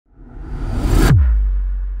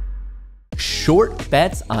Short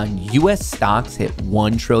bets on US stocks hit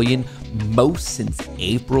 1 trillion, most since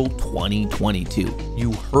April 2022.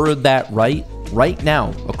 You heard that right. Right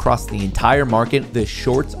now, across the entire market, the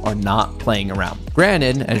shorts are not playing around.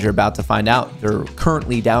 Granted, as you're about to find out, they're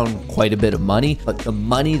currently down quite a bit of money, but the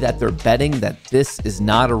money that they're betting that this is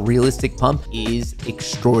not a realistic pump is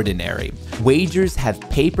extraordinary. Wagers have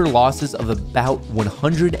paper losses of about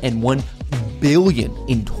 101 billion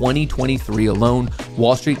in 2023 alone.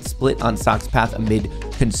 Wall Street split on stocks path amid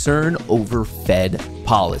concern over Fed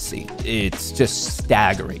policy. It's just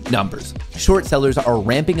staggering numbers. Short sellers are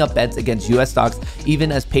ramping up bets against US stocks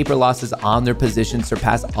even as paper losses on their positions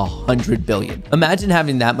surpass 100 billion. Imagine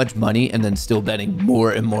having that much money and then still betting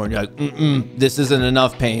more and more, and you're like, this isn't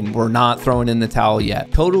enough, Payne. We're not throwing in the towel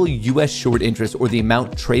yet. Total US short interest, or the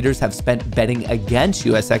amount traders have spent betting against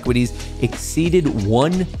US equities, exceeded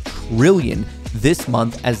 1 trillion this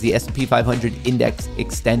month as the S&P 500 index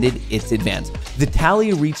extended its advance. The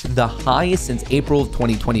tally reached the highest since April of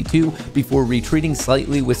 2022 before retreating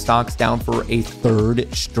slightly, with stocks down for a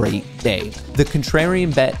third straight day. The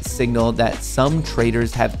contrarian bet signaled that some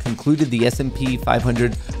traders have concluded the S&P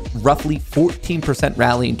 500 roughly 14%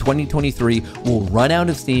 rally in 2023 will run out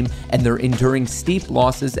of steam, and they're enduring steep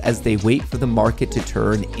losses as they wait for the market to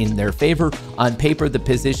turn in their favor. On paper, the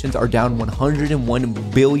positions are down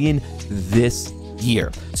 101 billion this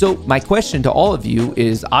year. So my question to all of you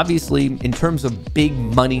is, obviously, in terms of big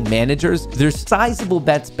money managers, there's sizable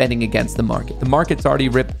bets betting against the market. The market's already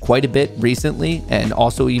ripped quite a bit recently, and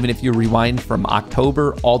also even if you rewind from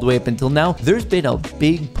October all the way up until now, there's been a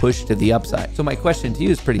big push to the upside. So my question to you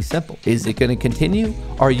is pretty simple. Is it going to continue?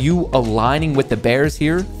 Are you aligning with the bears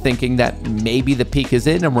here, thinking that maybe the peak is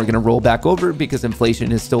in and we're going to roll back over because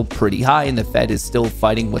inflation is still pretty high and the Fed is still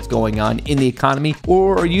fighting what's going on in the economy?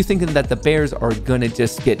 Or are you thinking that the bears are going to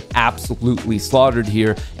just get absolutely slaughtered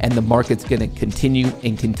here and the market's going to continue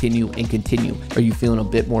and continue and continue? Are you feeling a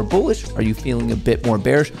bit more bullish? Are you feeling a bit more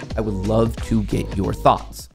bearish? I would love to get your thoughts.